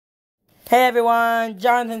Hey everyone,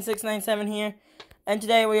 Jonathan697 here, and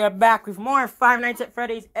today we are back with more Five Nights at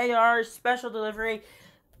Freddy's AR Special Delivery,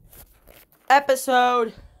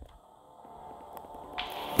 episode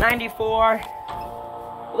 94.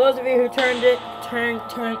 For those of you who tuned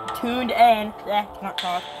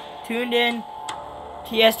in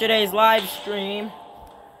to yesterday's live stream,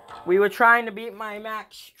 we were trying to beat my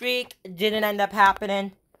max streak. It didn't end up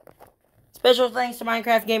happening. Special thanks to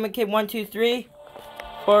Minecraft Gamer Kid 123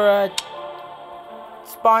 for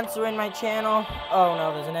sponsoring my channel. Oh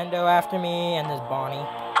no, there's an endo after me, and there's Bonnie.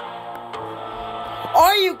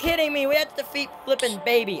 Are you kidding me? We have to defeat flippin'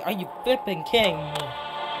 baby. Are you flippin' kidding me?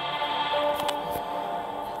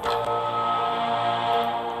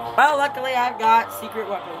 Well, luckily I've got secret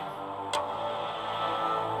weapon.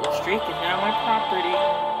 The streak is now my property.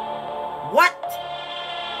 What?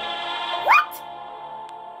 What?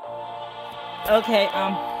 Okay,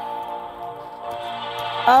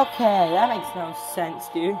 okay, that makes no sense,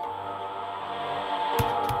 dude.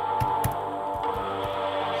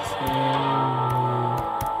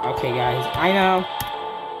 Okay, guys, I know.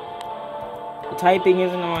 The typing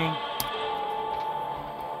is annoying.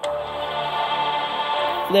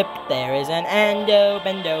 Flip, there is an endo,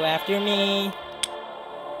 bendo after me.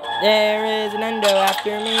 There is an endo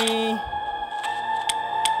after me.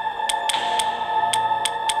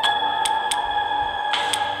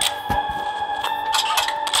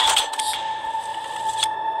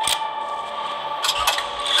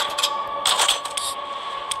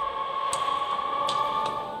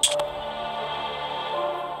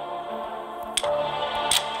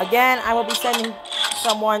 Again, I will be sending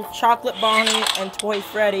someone Chocolate Bonnie and Toy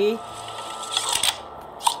Freddy.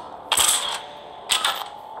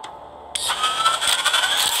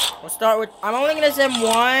 We'll start with, I'm only going to send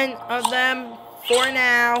one of them for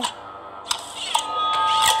now.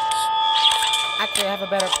 Actually, I have a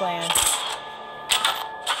better plan.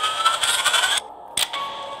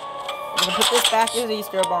 I'm going to put this back as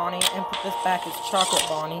Easter Bonnie and put this back as Chocolate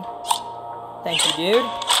Bonnie. Thank you, dude.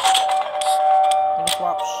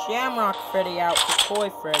 Swap Shamrock Freddy out for Toy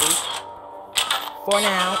Freddy. For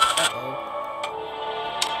now. Uh-oh.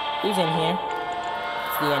 He's in here.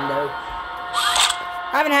 It's the endo.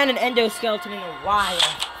 I haven't had an endo skeleton in a while.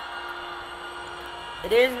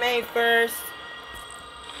 It is May 1st.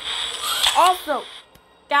 Also,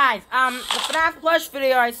 guys, the FNAF plush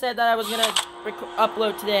video I said that I was gonna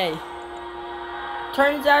upload today.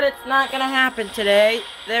 Turns out it's not gonna happen today.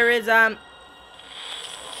 There is,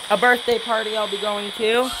 a birthday party I'll be going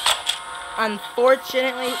to.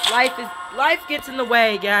 Unfortunately, life gets in the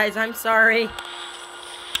way, guys. I'm sorry.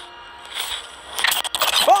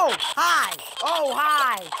 Oh, hi! Oh,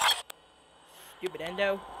 hi! Stupid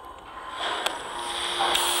endo.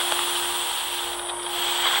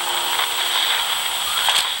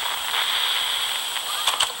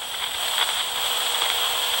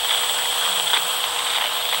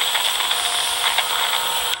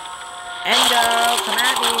 Endo, come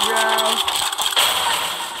at me, bro.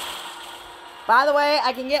 By the way,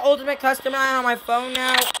 I can get Ultimate Custom on my phone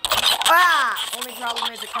now. Ah! Only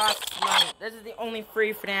problem is it costs money. This is the only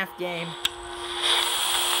free FNAF game.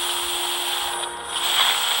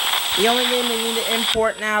 The only game we need to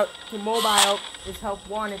import now to mobile is Help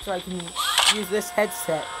Wanted, so I can use this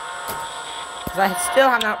headset. Because I still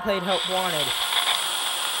have not played Help Wanted.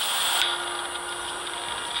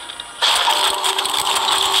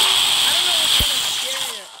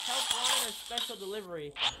 Special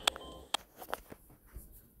delivery.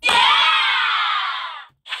 Yeah!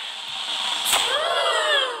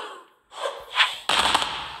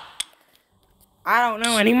 I don't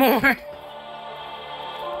know anymore.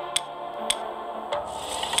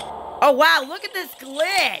 Oh wow, look at this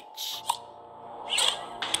glitch.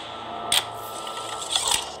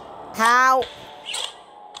 How?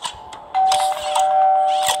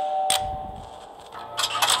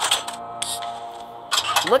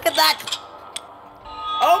 Look at that.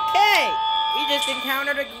 Okay, we just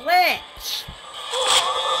encountered a glitch.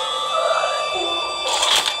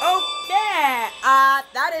 Okay,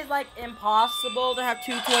 that is like impossible to have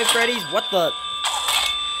two Toy Freddys. What the?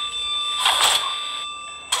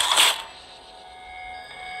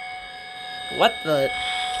 What the?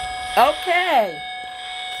 Okay.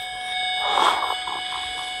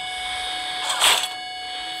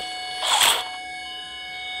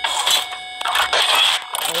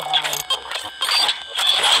 Oh, hi.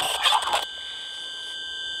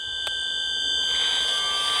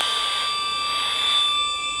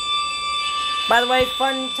 By the way,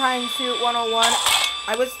 Fun Time Suit 101,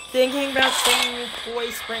 I was thinking about sending you Toy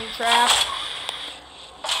Springtrap,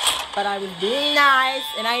 but I was being nice,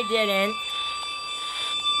 and I didn't.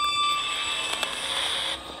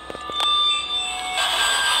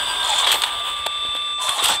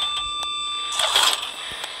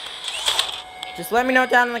 So let me know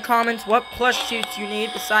down in the comments what plush shoots you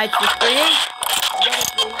need besides the 3. The other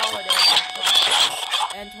 3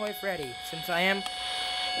 holiday and Toy Freddy, since I am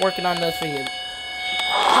working on those for you.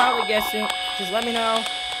 Probably guessing. Just let me know.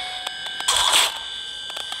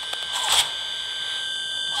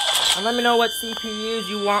 And let me know what CPUs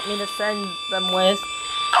you want me to send them with.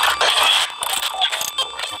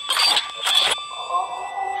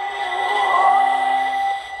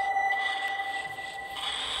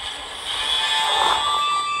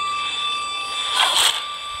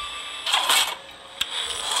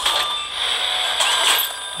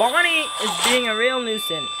 Bonnie is being a real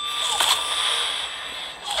nuisance.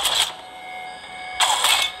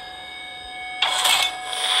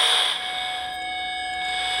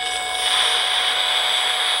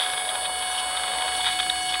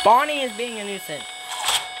 Bonnie is being a nuisance.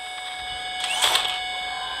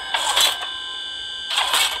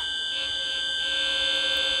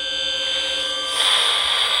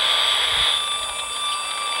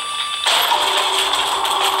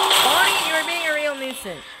 Bonnie, you are being a real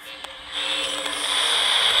nuisance.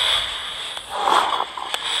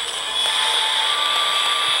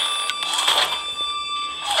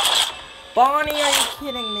 Bonnie, are you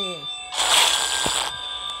kidding me?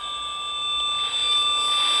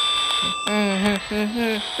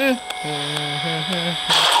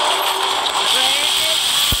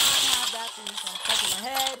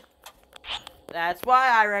 That's why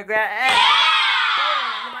I regret it.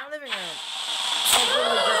 In my living room. I was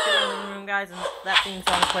literally just in my living room, guys, and that theme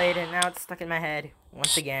song played, and now it's stuck in my head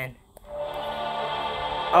once again.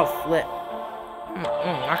 Oh, flip.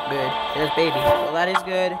 Not good. There's baby. Well, that is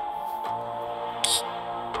good.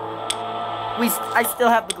 I still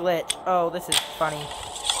have the glitch. Oh, this is funny.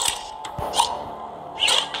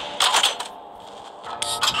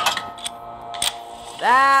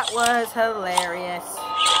 That was hilarious.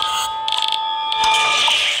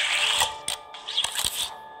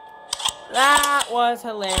 That was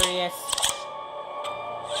hilarious.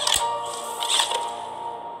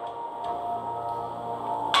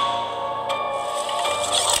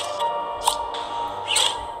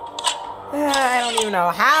 I don't even know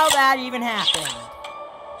how that even happened.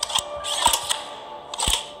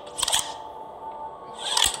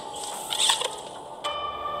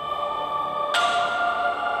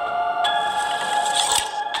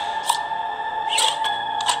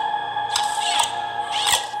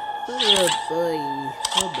 Oh boy,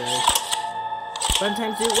 oh boy.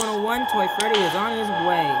 Funtime Suit 101, Toy Freddy is on his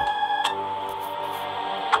way.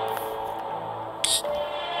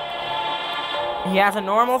 He has a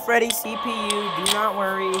normal Freddy CPU, do not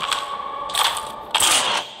worry.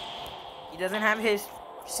 He doesn't have his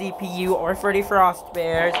CPU or Freddy Frost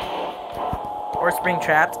Bears or Spring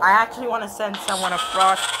Traps. I actually want to send someone a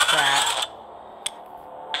Frost Trap.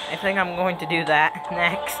 I think I'm going to do that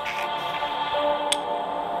next.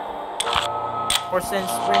 Or send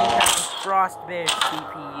Spring Traps Frost Bears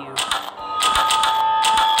CPU.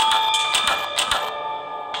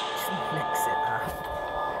 Just mix it up.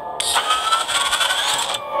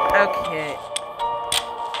 Okay.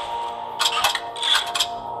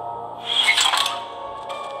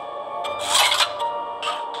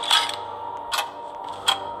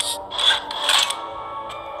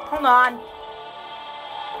 Hold on.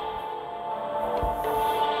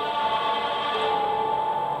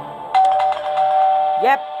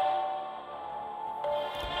 Yep.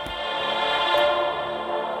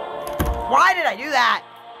 Why did I do that?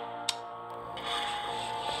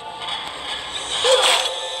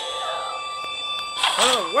 One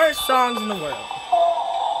of the worst songs in the world.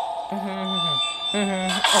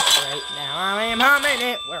 That's right now. I am humming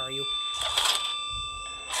it. Where are you?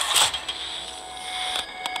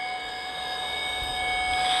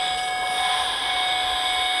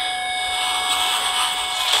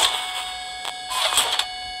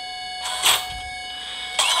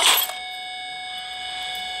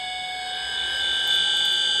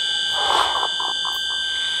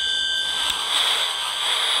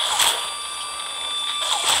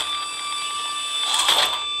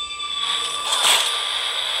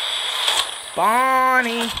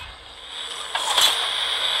 Bonnie.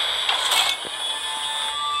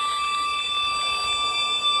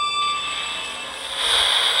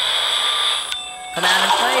 Come out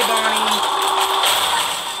and play, Bonnie.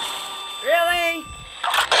 Really?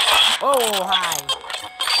 Oh, hi.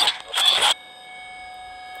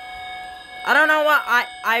 I don't know what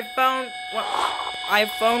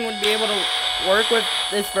iPhone would be able to work with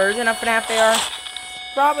this version of FNAF AR.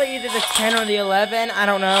 Probably either the 10 or the 11. I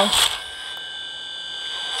don't know.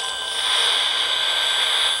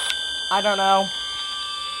 I don't know.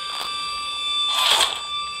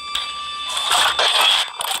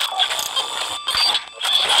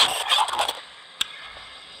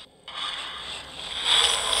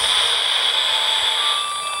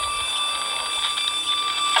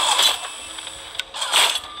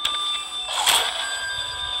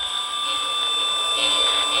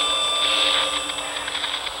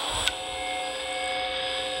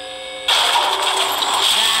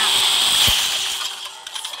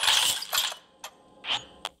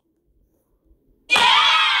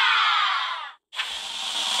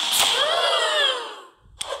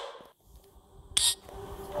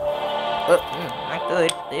 Not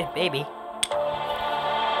good. Baby.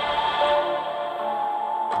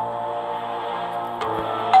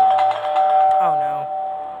 Oh no.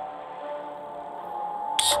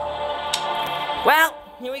 Well,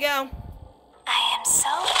 here we go. I am so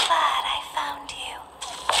glad I found you.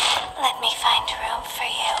 Let me find room for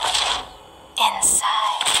you.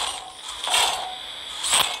 Inside.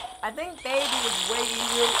 I think Baby is way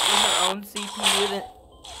easier in her own CPU than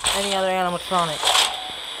any other animatronic.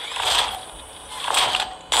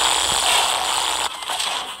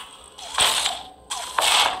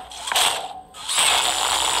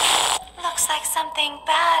 Looks like something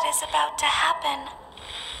bad is about to happen.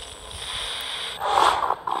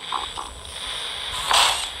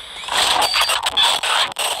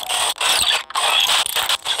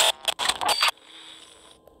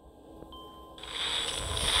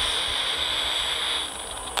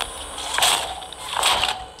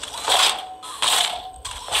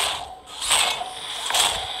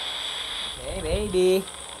 Hey, Baby.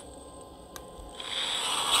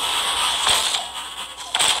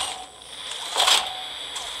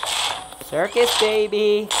 Circus,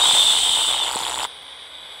 Baby.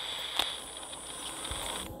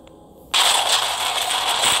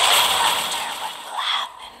 What will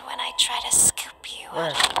happen when I try to scoop you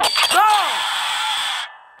up? Go!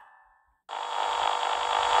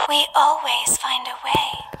 We always find a way.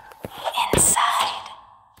 Inside.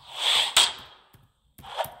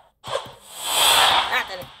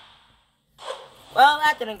 Well,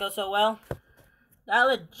 that didn't go so well. That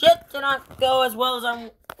legit did not go as well as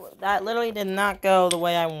that literally did not go the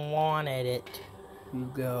way I wanted it to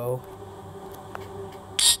go.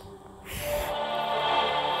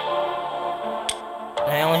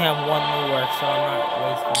 I only have one more, so I'm not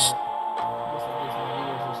wasting it. Looks like these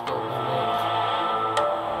videos are still glitched.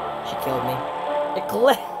 She killed me. It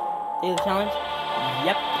glitched. Daily challenge?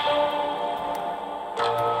 Yep.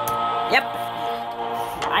 Yep.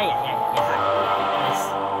 Nice.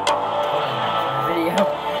 Totally not for a video.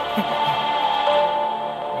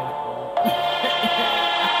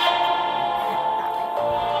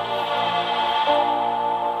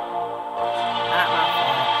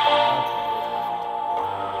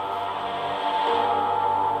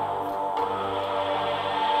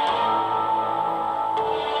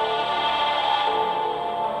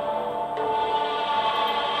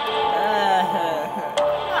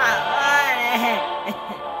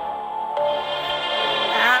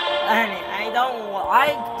 I don't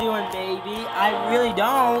like doing Baby. I really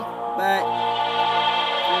don't, but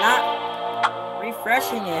not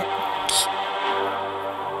refreshing it.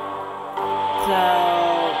 So,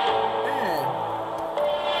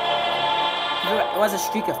 it was a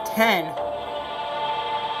streak of 10.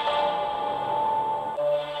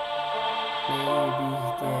 Baby's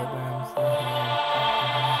dead, but I'm still here.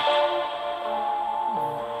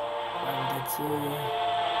 I'm dead too.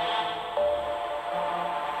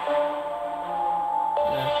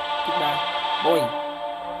 Goodbye. Boy.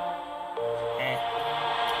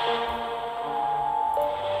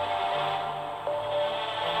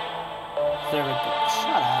 Server,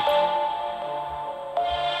 shut up.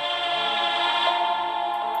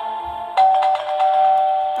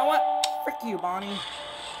 You know what? Frick you, Bonnie.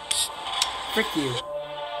 Frick you.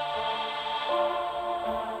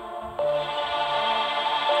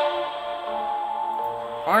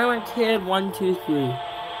 Armor Kid 1, 2, 3.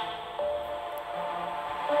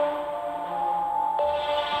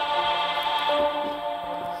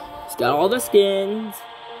 He's got all the skins.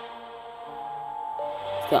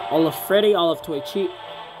 He's got all of Freddy, all of Toy Cheat.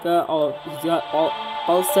 He's got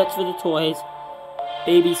all sets for the toys.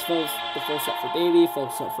 Baby's the full set for Baby, full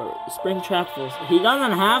set for Springtrap. He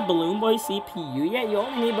doesn't have Balloon Boy CPU yet. You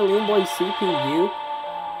only need Balloon Boy CPU.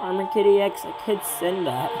 Armor Kitty X, I could send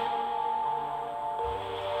that.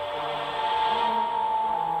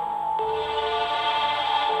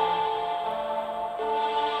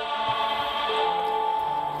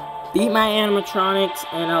 Beat my animatronics,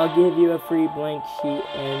 and I'll give you a free blank sheet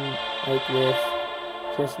and like this.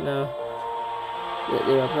 Just know that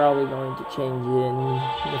they are probably going to change it in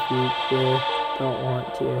the future. Don't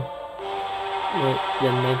want to.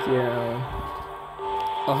 Then make your own.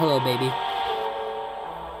 Oh, hello, Baby.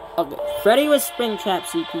 Okay, Freddy with Springtrap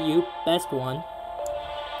CPU, best one.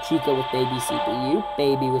 Chica with Baby CPU.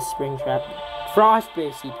 Baby with Springtrap.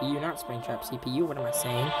 Frostbear CPU, not Springtrap CPU. What am I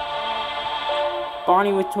saying?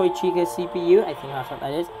 Bonnie with Toy Chica CPU, I think that's what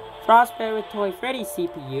that is. Frostbear with Toy Freddy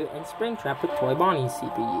CPU, and Springtrap with Toy Bonnie's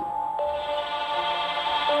CPU.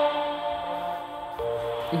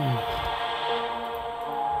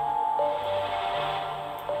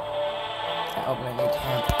 I open a new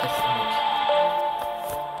tab.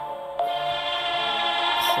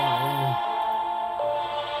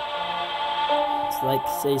 like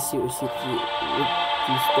say super do stuff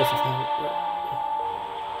with how it works.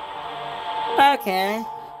 Okay.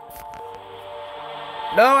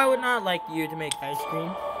 No, I would not like you to make ice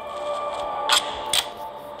cream.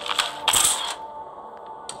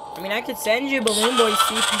 I mean, I could send you Balloon Boy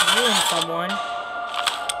CPU and someone.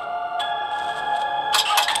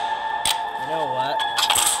 You know what?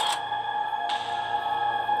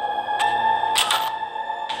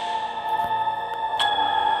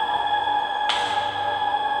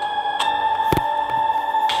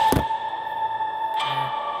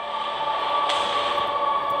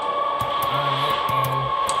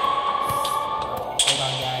 Hold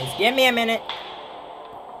on, guys. Give me a minute.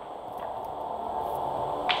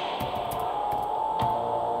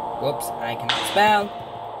 Whoops, I cannot spell.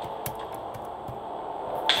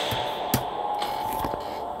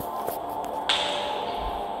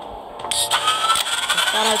 I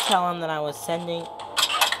thought I'd tell him that I was sending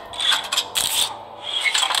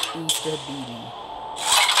Easter BB.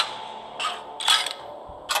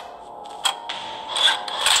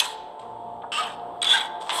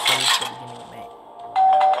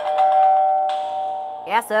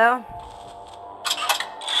 Yeah, so.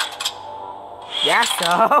 Yeah,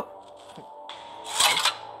 so.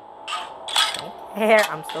 Here,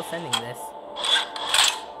 I'm still sending this.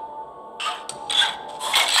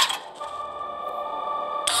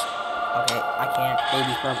 Okay, I can't.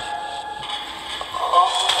 Baby from.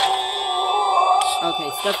 Okay,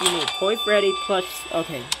 stuff you need. Toy Freddy plus.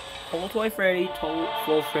 Okay. Whole Toy Freddy, full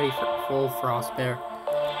Freddy, full Frost Bear.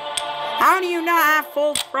 How do you not have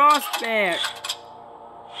full Frost Bear?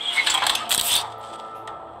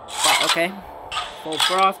 Oh, okay. Full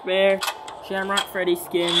Frost Bear, Shamrock Freddy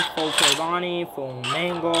skin, full Toy Bonnie, full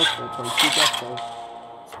Mango, full Toy Chica, full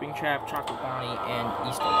Springtrap, Chocolate Bonnie, and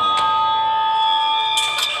Easter Bunny.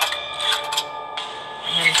 I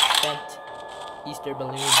haven't sent Easter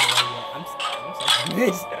Balloon Boy yet. I'm sending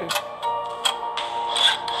this.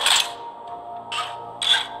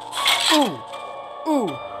 Ooh!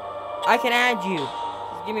 I can add you.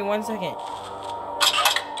 Just give me 1 second.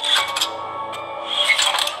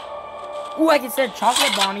 Ooh, I can send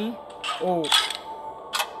Chocolate Bonnie. Oh.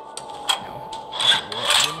 No.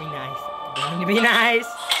 It would be nice. It would be nice.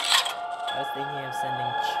 I was thinking of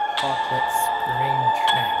sending Chocolate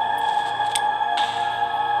Springtrap.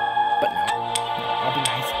 But no. I'll be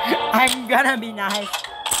nice. I'm gonna be nice.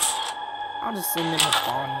 I'll just send him a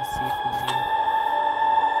Bonnie CPU.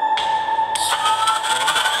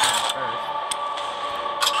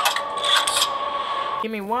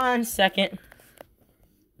 Give me 1 second.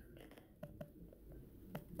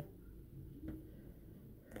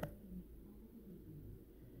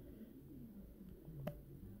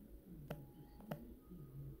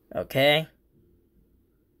 Okay.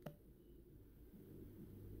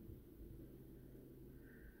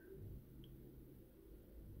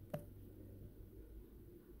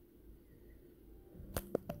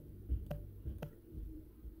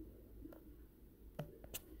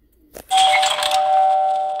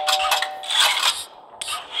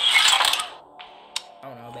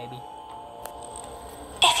 Oh no, baby.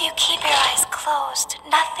 If you keep your eyes closed,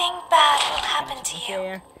 nothing bad will happen to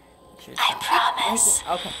you. I promise.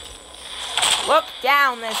 Okay. Look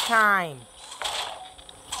down this time.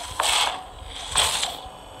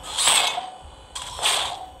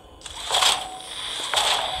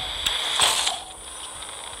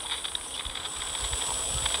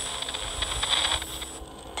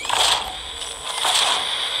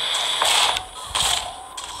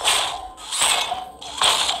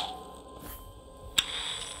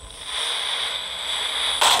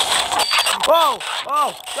 Whoa!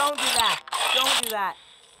 Oh! Don't do that! Don't do that!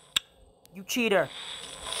 You cheater!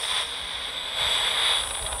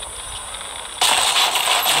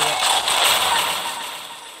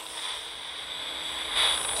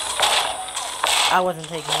 I wasn't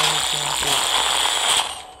taking any chances.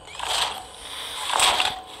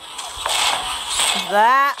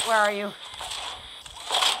 That? Where are you?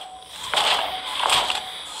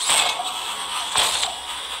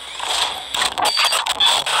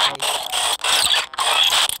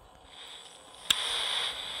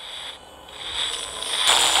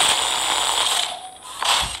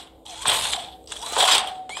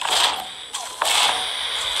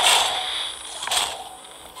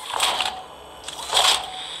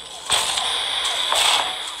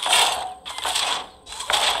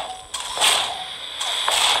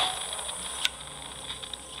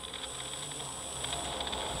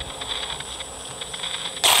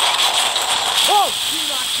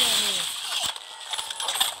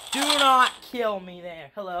 Do not kill me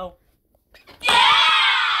there. Hello. Yeah!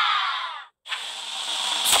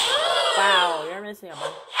 Wow, you're missing a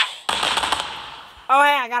bunch. Oh,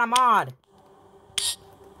 hey, I got a mod.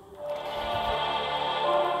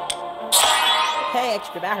 Hey,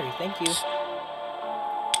 extra battery, thank you.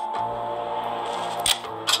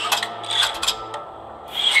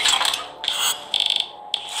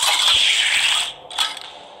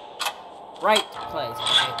 Right place.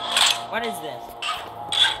 Okay. What is this?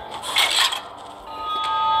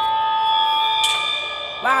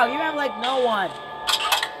 Wow, you have like no one.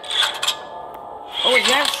 Oh,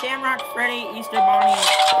 you have Shamrock, Freddy, Easter Bonnie, and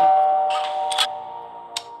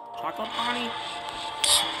Chocolate Bonnie?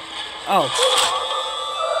 Oh.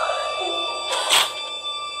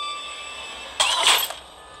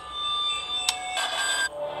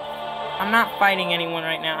 I'm not fighting anyone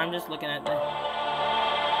right now. I'm just looking at this.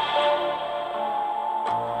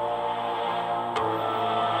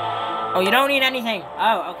 Oh, you don't need anything.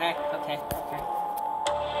 Oh, okay.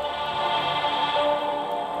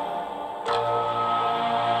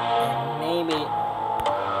 Maybe.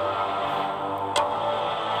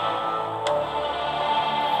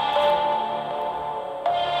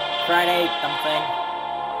 Friday something.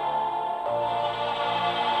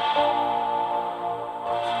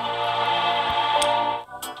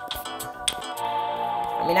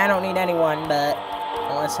 I mean, I don't need anyone, but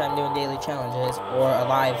unless I'm doing daily challenges or a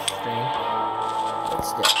live stream.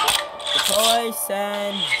 Let's do it. The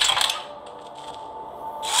poison.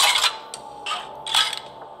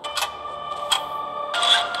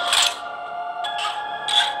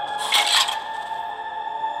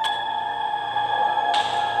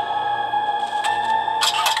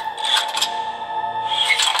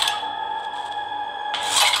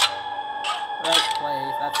 Right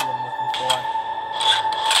place, that's what I'm looking for.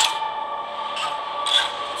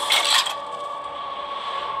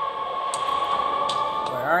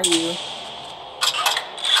 Where are you?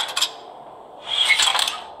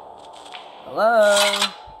 Hello?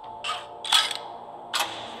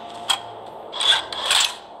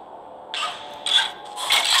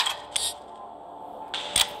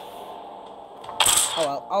 Oh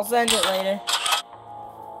well, I'll send it later.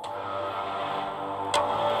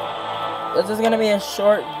 This is gonna be a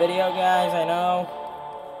short video, guys, I know.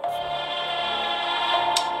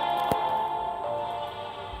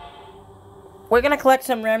 We're gonna collect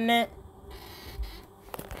some remnant.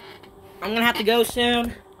 I'm gonna have to go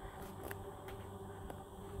soon.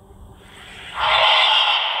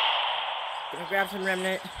 Gonna grab some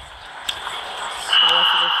remnant. For the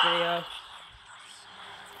rest of this video.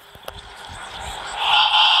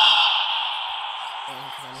 And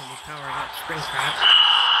because I'm gonna be powering up Springtrap.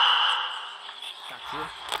 Got you.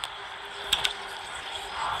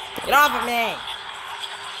 Get off of me!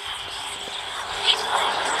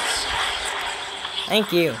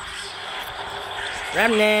 Thank you.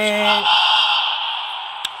 Remnant!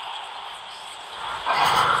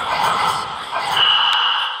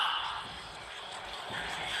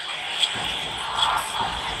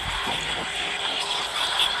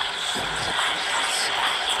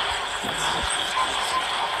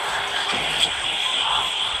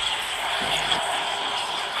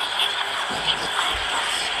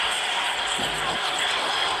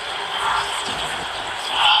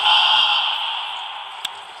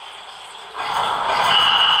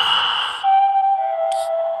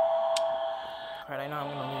 Alright, I know I'm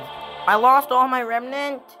gonna lose. I lost all my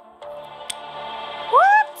remnant?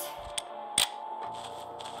 What?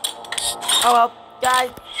 Oh well,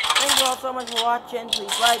 guys, thank you all so much for watching.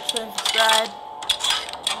 Please like, share, and subscribe.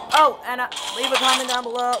 Oh, and leave a comment down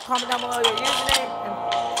below. Comment down below your username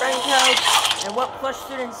and friend code and what plush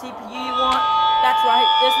suit and CPU you want. That's right,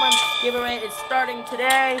 this month's giveaway is starting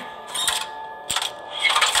today.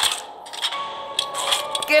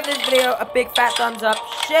 Give this video a big fat thumbs up.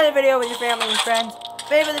 Share the video with your family and friends.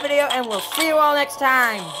 Favorite the video, and we'll see you all next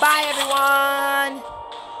time. Bye, everyone.